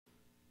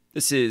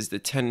This is the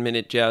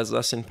 10-Minute Jazz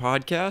Lesson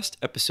Podcast,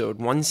 episode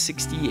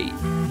 168.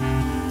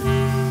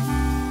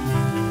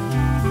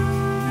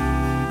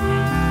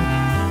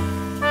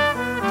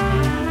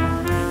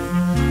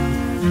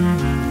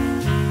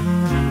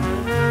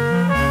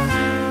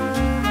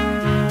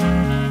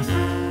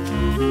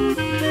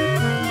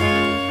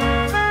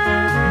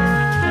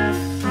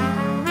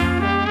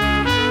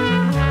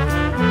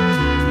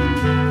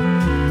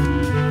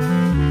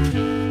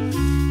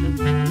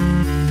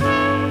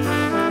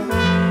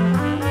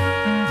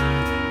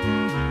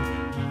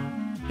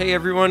 Hey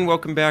everyone,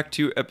 welcome back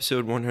to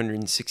episode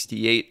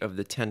 168 of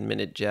the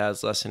 10-Minute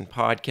Jazz Lesson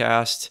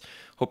Podcast.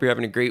 Hope you're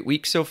having a great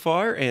week so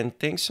far, and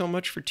thanks so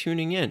much for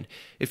tuning in.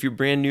 If you're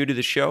brand new to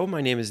the show,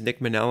 my name is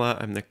Nick Manella.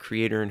 I'm the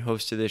creator and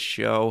host of this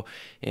show,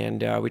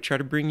 and we try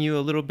to bring you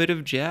a little bit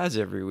of jazz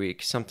every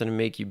week, something to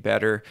make you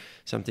better,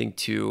 something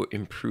to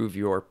improve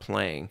your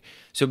playing.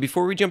 So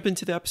before we jump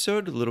into the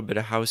episode, a little bit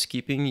of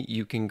housekeeping.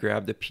 You can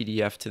grab the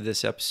PDF to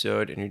this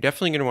episode, and you're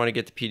definitely going to want to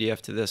get the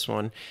PDF to this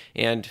one,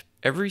 and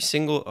every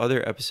single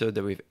other episode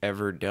that we've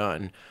ever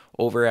done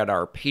over at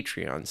our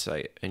Patreon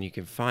site. And you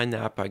can find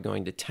that by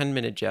going to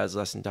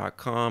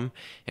 10minutejazzlesson.com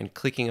and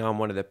clicking on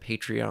one of the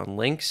Patreon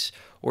links,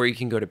 or you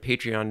can go to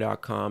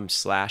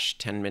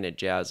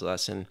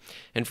patreon.com/10minutejazzlesson.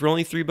 And for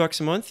only $3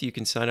 a month, you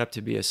can sign up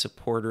to be a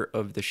supporter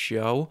of the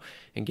show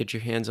and get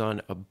your hands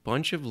on a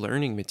bunch of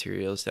learning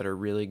materials that are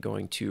really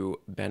going to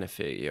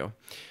benefit you.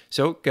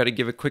 So, got to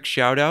give a quick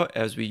shout out,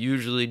 as we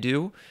usually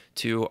do,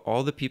 to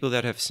all the people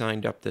that have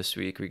signed up this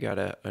week. We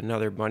got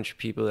another bunch of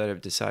people that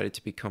have decided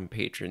to become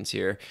patrons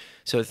here.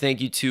 So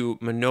thank you to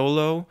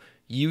Manolo,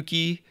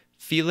 Yuki,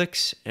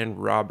 Felix,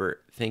 and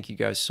Robert. Thank you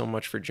guys so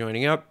much for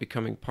joining up,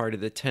 becoming part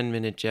of the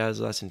 10-Minute Jazz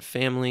Lesson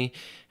family,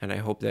 and I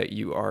hope that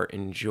you are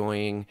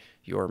enjoying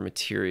your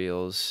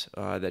materials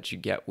that you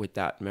get with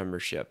that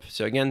membership.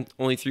 So again,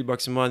 only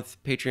 $3 a month,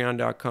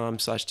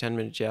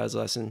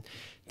 patreon.com/10minutejazzlesson,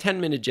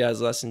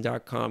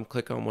 10minutejazzlesson.com.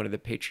 Click on one of the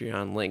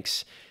Patreon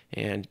links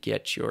and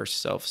get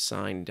yourself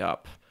signed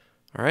up.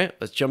 All right,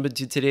 let's jump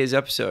into today's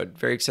episode.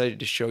 Very excited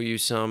to show you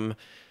some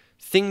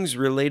things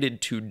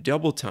related to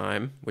double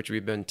time, which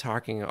we've been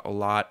talking a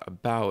lot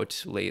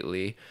about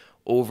lately,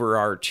 over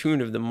our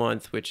tune of the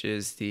month, which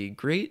is the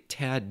great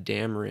Tad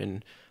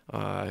Dameron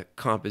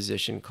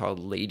composition called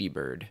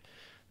Ladybird.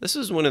 This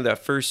is one of the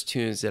first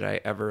tunes that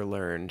I ever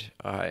learned,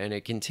 and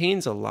it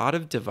contains a lot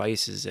of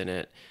devices in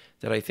it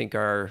that I think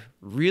are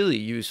really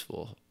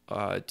useful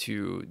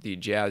to the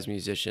jazz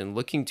musician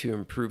looking to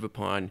improve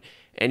upon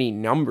any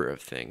number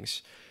of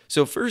things.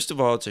 So first of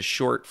all, it's a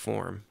short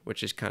form,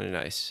 which is kind of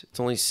nice. It's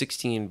only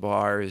 16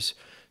 bars,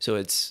 so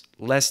it's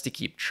less to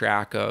keep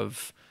track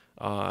of.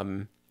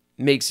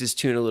 Makes this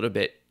tune a little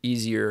bit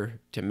easier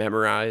to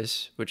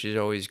memorize, which is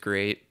always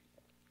great.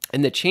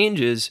 And the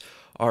changes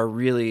are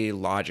really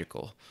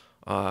logical.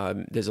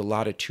 There's a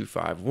lot of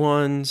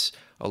 2-5-1s,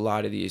 a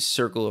lot of these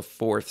circle of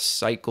fourth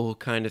cycle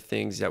kind of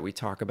things that we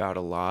talk about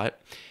a lot.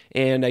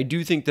 And I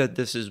do think that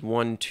this is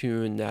one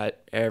tune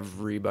that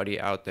everybody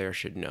out there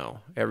should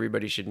know.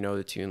 Everybody should know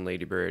the tune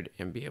Ladybird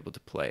and be able to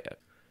play it.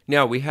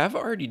 Now, we have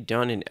already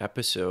done an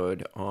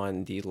episode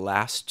on the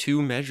last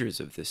two measures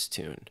of this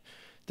tune,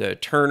 the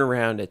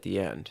turnaround at the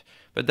end.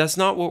 But that's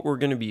not what we're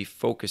going to be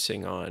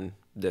focusing on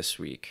this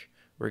week.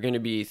 We're going to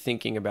be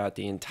thinking about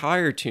the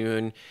entire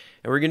tune,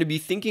 and we're going to be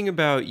thinking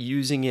about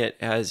using it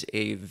as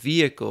a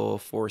vehicle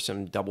for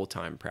some double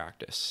time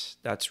practice.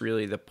 That's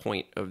really the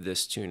point of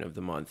this tune of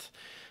the month.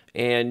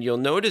 And you'll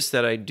notice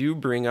that I do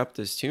bring up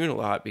this tune a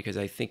lot because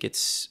I think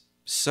it's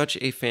such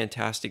a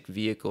fantastic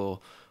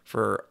vehicle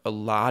for a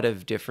lot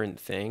of different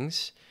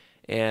things.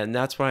 And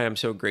that's why I'm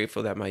so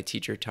grateful that my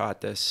teacher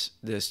taught this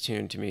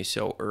tune to me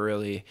so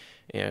early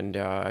and,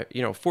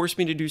 forced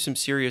me to do some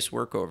serious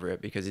work over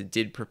it, because it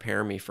did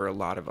prepare me for a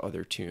lot of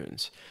other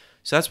tunes.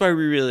 So that's why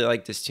we really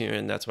like this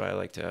tune. That's why I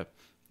like to,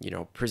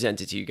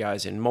 present it to you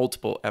guys in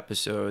multiple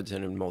episodes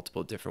and in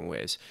multiple different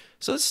ways.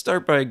 So let's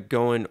start by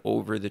going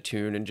over the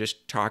tune and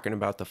just talking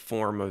about the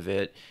form of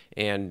it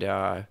and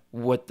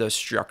what the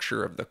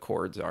structure of the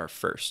chords are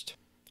first.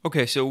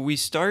 Okay, so we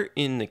start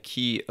in the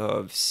key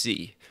of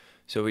C.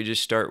 So we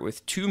just start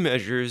with two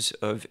measures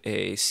of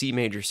a C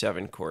major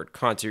 7 chord,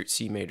 concert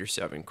C major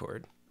 7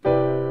 chord.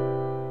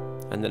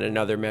 And then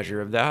another measure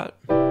of that.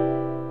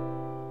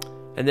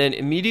 And then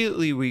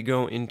immediately we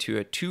go into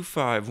a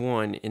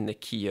 2-5-1 in the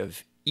key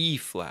of E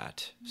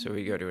flat. So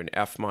we go to an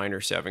F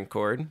minor 7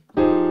 chord.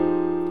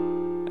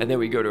 And then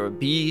we go to a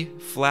B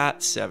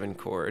flat 7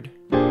 chord.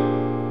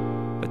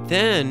 But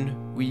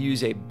then we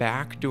use a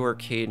backdoor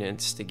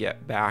cadence to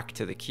get back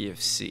to the key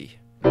of C.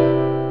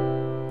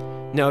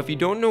 Now, if you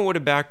don't know what a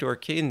backdoor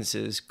cadence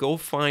is, go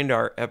find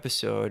our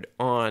episode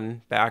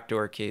on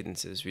backdoor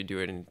cadences. We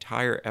do an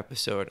entire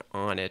episode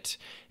on it,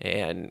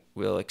 and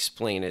we'll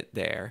explain it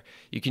there.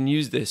 You can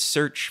use the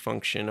search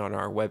function on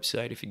our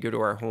website. If you go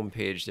to our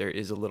homepage, there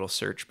is a little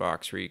search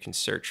box where you can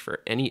search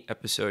for any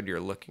episode you're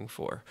looking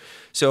for.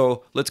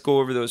 So let's go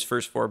over those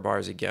first 4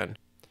 bars again.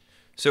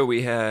 So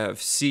we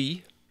have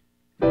C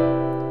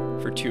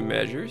for 2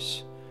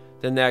 measures.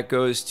 Then that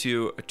goes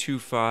to a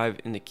 2-5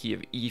 in the key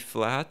of E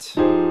flat.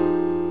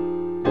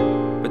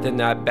 But then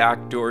that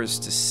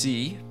backdoors to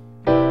C.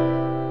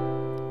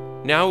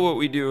 Now what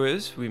we do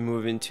is we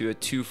move into a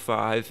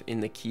 2-5 in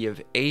the key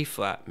of A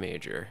flat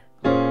major.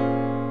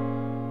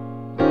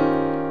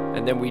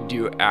 And then we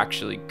do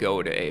actually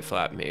go to A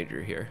flat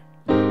major here.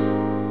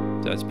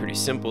 So that's pretty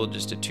simple,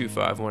 just a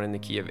 2-5, one in the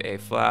key of A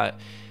flat.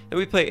 Then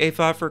we play A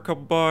flat for a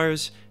couple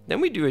bars.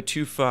 Then we do a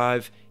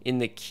 2-5 in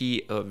the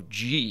key of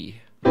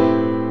G.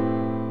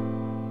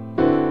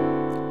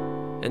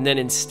 And then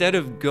instead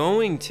of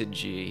going to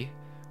G,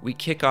 we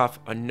kick off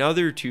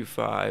another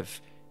 2-5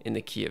 in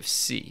the key of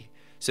C.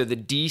 So the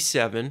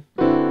D7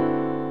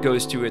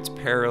 goes to its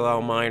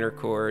parallel minor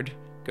chord,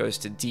 goes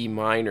to D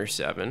minor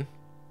 7.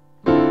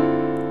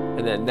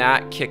 And then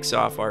that kicks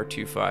off our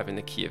 2-5 in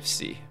the key of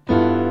C.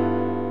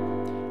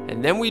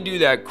 And then we do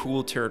that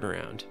cool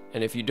turnaround.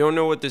 And if you don't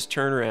know what this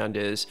turnaround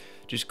is,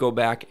 just go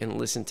back and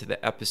listen to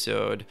the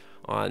episode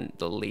on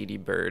the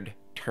Ladybird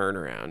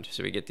turnaround.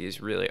 So we get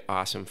these really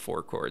awesome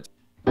 4 chords.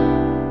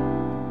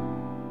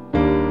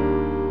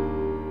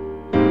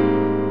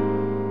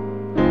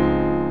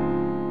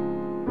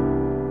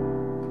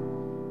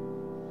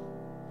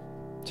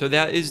 So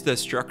that is the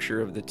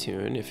structure of the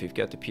tune. If you've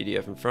got the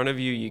PDF in front of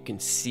you, you can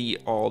see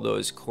all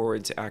those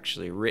chords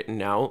actually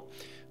written out.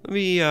 Let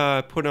me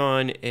put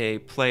on a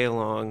play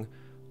along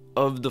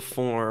of the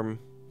form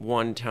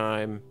one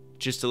time,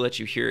 just to let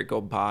you hear it go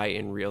by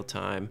in real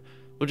time.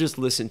 We'll just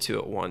listen to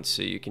it once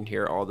so you can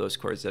hear all those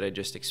chords that I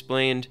just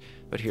explained,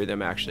 but hear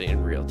them actually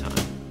in real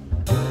time.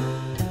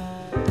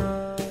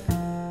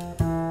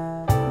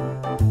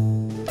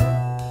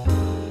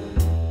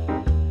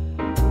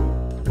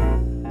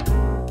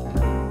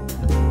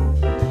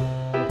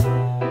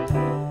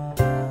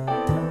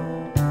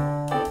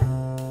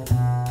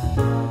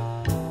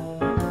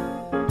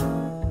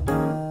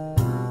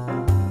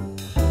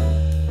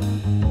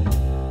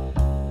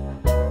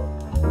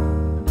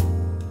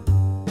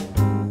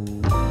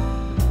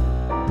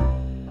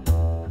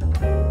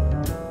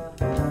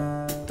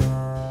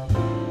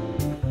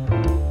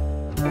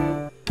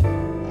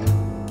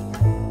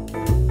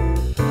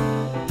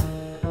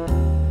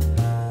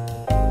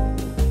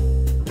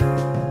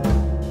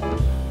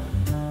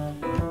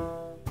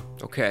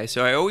 Okay,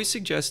 so I always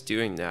suggest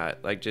doing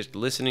that, like just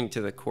listening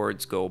to the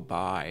chords go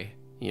by,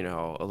 you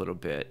know, a little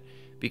bit,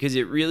 because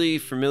it really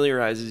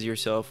familiarizes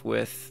yourself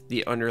with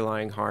the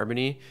underlying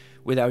harmony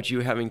without you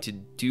having to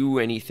do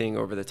anything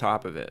over the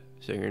top of it.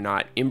 So you're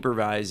not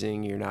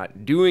improvising, you're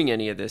not doing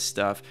any of this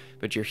stuff,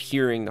 but you're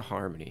hearing the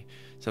harmony.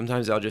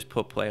 Sometimes I'll just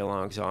put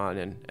play-alongs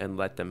on and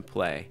let them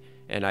play,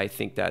 and I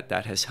think that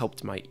that has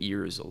helped my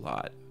ears a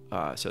lot,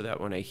 so that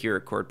when I hear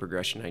a chord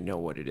progression, I know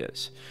what it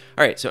is.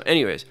 All right, so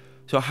anyways,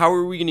 so how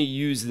are we going to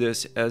use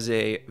this as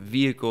a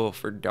vehicle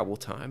for double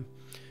time?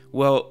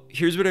 Well,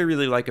 here's what I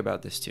really like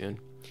about this tune.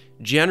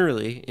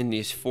 Generally, in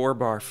these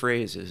 4-bar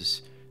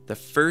phrases, the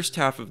first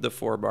half of the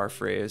 4-bar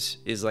phrase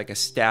is like a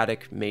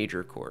static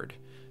major chord.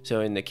 So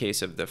in the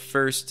case of the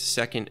first,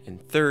 second,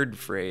 and third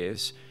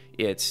phrase,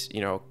 it's,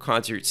 you know,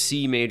 concert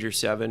C major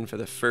 7 for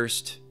the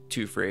first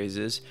 2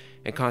 phrases,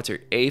 and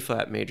concert A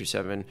flat major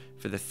 7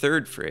 for the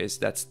third phrase.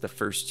 That's the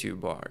first 2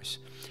 bars.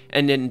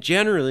 And then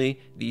generally,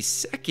 the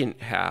second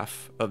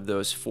half of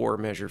those 4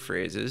 measure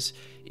phrases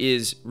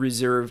is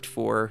reserved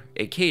for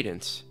a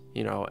cadence,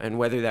 you know, and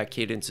whether that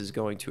cadence is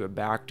going to a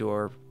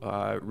backdoor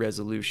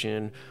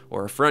resolution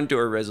or a front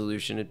door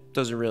resolution, it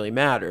doesn't really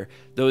matter.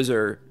 Those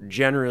are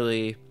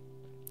generally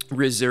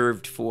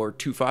reserved for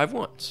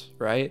 2-5-1s,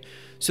 right?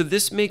 So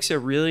this makes a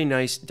really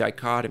nice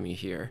dichotomy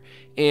here.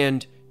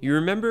 And you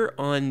remember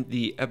on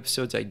the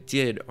episodes I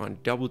did on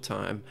double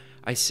time,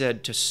 I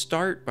said to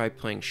start by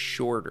playing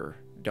shorter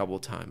double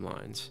time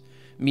lines,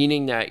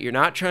 meaning that you're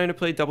not trying to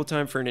play double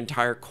time for an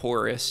entire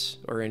chorus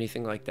or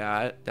anything like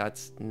that.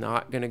 That's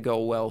not going to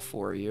go well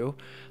for you.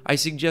 I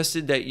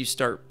suggested that you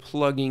start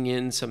plugging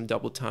in some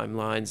double time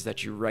lines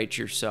that you write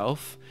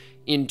yourself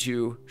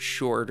into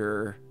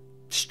shorter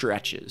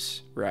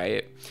stretches,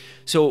 right?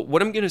 So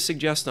what I'm going to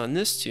suggest on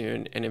this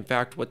tune, and in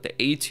fact what the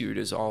etude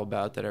is all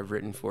about that I've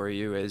written for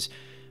you, is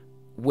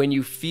when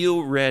you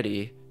feel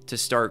ready to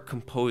start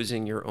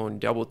composing your own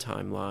double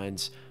time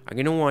lines, I'm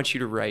going to want you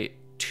to write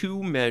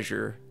 2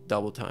 measure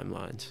double time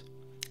lines.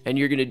 And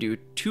you're going to do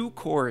 2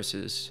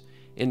 choruses.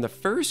 In the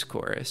first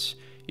chorus,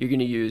 you're going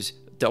to use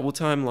double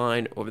time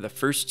line over the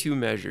first 2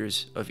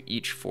 measures of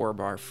each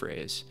 4-bar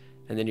phrase.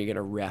 And then you're going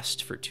to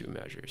rest for 2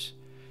 measures.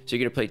 So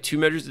you're going to play 2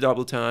 measures of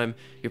double time.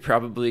 You're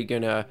probably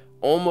going to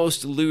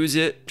almost lose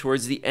it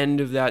towards the end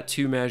of that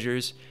 2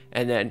 measures.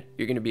 And then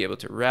you're going to be able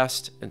to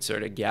rest and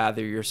sort of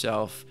gather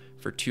yourself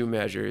for 2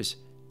 measures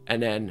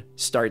and then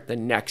start the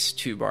next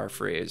 2-bar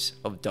phrase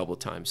of double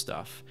time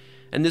stuff.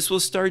 And this will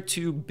start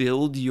to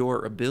build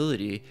your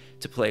ability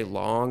to play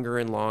longer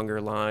and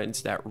longer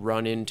lines that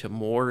run into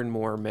more and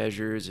more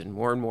measures and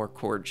more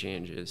chord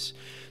changes.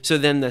 So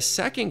then the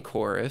second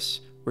chorus,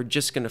 we're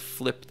just going to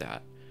flip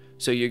that.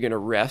 So you're going to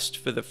rest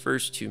for the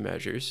first 2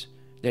 measures,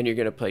 then you're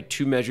going to play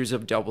 2 measures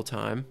of double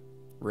time,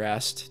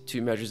 rest,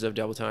 2 measures of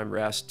double time,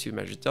 rest, 2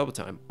 measures of double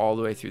time, all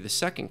the way through the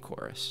second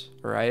chorus,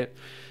 all right?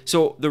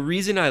 So the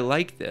reason I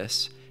like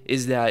this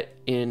is that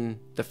in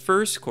the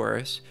first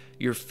chorus,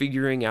 you're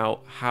figuring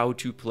out how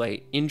to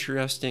play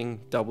interesting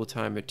double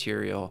time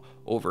material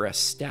over a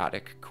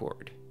static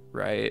chord,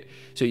 right?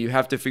 So you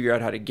have to figure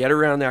out how to get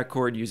around that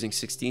chord using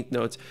 16th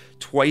notes,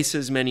 twice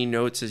as many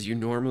notes as you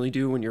normally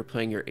do when you're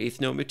playing your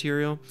 8th note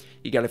material.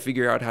 You got to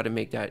figure out how to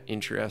make that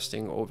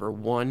interesting over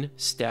one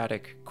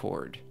static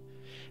chord.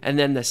 And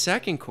then the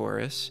second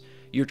chorus,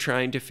 you're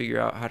trying to figure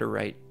out how to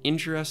write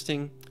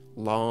interesting,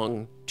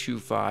 long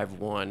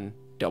 2-5-1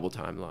 double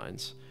time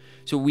lines.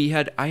 So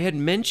I had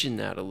mentioned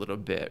that a little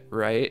bit,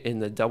 right, in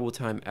the double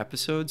time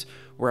episodes,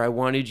 where I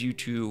wanted you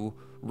to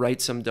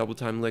write some double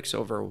time licks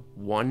over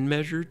one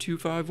measure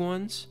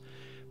 2-5-1s,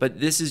 but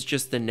this is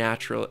just the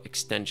natural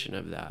extension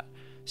of that.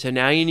 So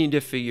now you need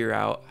to figure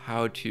out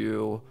how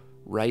to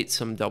write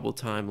some double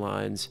time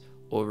lines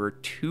over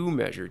 2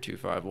 measure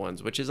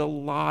 2-5-1s, which is a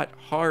lot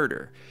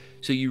harder.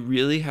 So you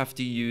really have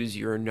to use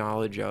your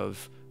knowledge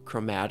of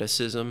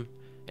chromaticism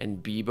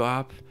and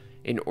bebop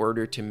in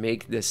order to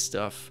make this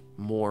stuff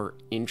more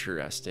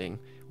interesting,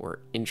 or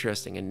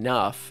interesting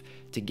enough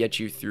to get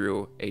you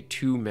through a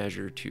 2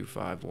 measure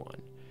 2-5-1.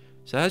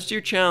 So that's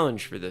your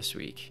challenge for this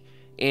week.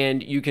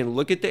 And you can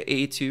look at the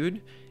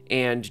etude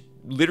and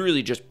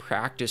literally just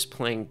practice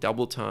playing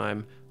double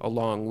time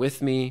along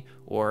with me,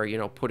 or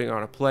putting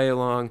on a play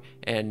along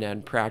and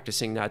then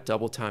practicing that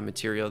double time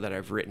material that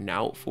I've written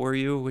out for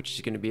you, which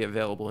is going to be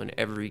available in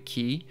every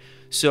key.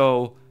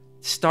 So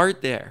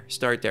start there,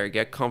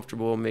 get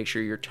comfortable, make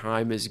sure your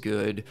time is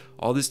good,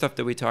 all the stuff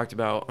that we talked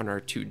about on our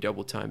 2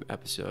 double time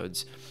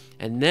episodes.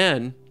 And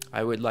then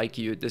I would like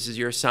you, this is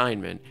your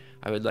assignment,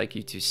 I would like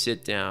you to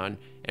sit down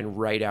and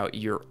write out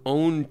your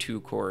own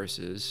 2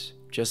 choruses,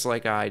 just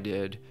like I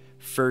did,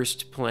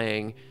 first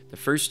playing the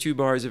first 2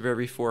 bars of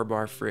every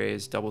 4-bar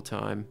phrase double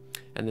time,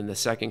 and then the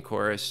second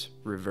chorus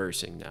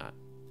reversing that.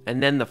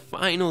 And then the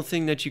final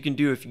thing that you can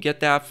do if you get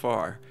that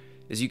far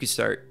is you can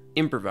start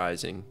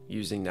improvising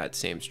using that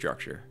same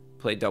structure.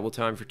 Play double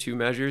time for 2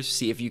 measures,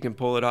 see if you can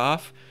pull it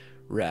off,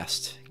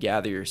 rest,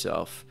 gather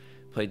yourself.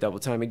 Play double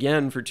time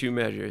again for 2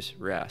 measures,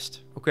 rest,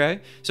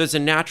 okay? So it's a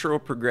natural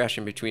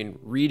progression between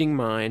reading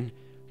mine,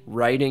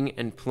 writing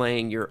and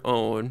playing your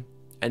own,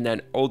 and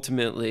then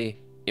ultimately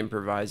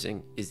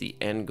improvising is the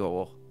end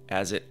goal,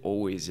 as it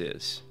always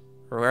is.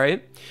 All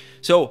right?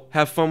 So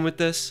have fun with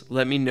this.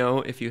 Let me know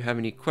if you have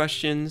any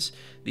questions.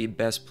 The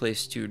best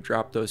place to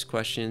drop those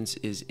questions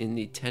is in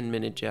the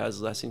 10-Minute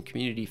Jazz Lesson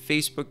Community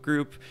Facebook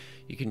group.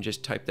 You can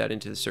just type that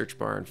into the search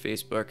bar on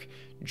Facebook,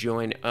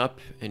 join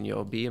up, and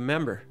you'll be a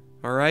member.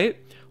 All right?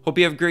 Hope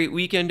you have a great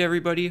weekend,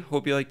 everybody.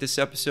 Hope you like this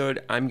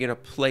episode. I'm going to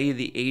play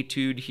the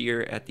etude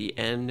here at the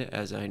end,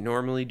 as I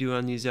normally do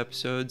on these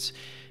episodes.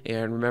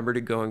 And remember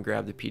to go and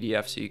grab the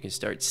PDF so you can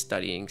start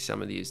studying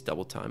some of these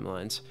double time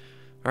lines.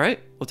 All right,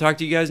 we'll talk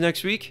to you guys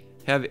next week.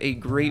 Have a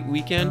great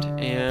weekend,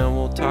 and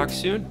we'll talk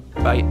soon.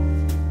 Bye.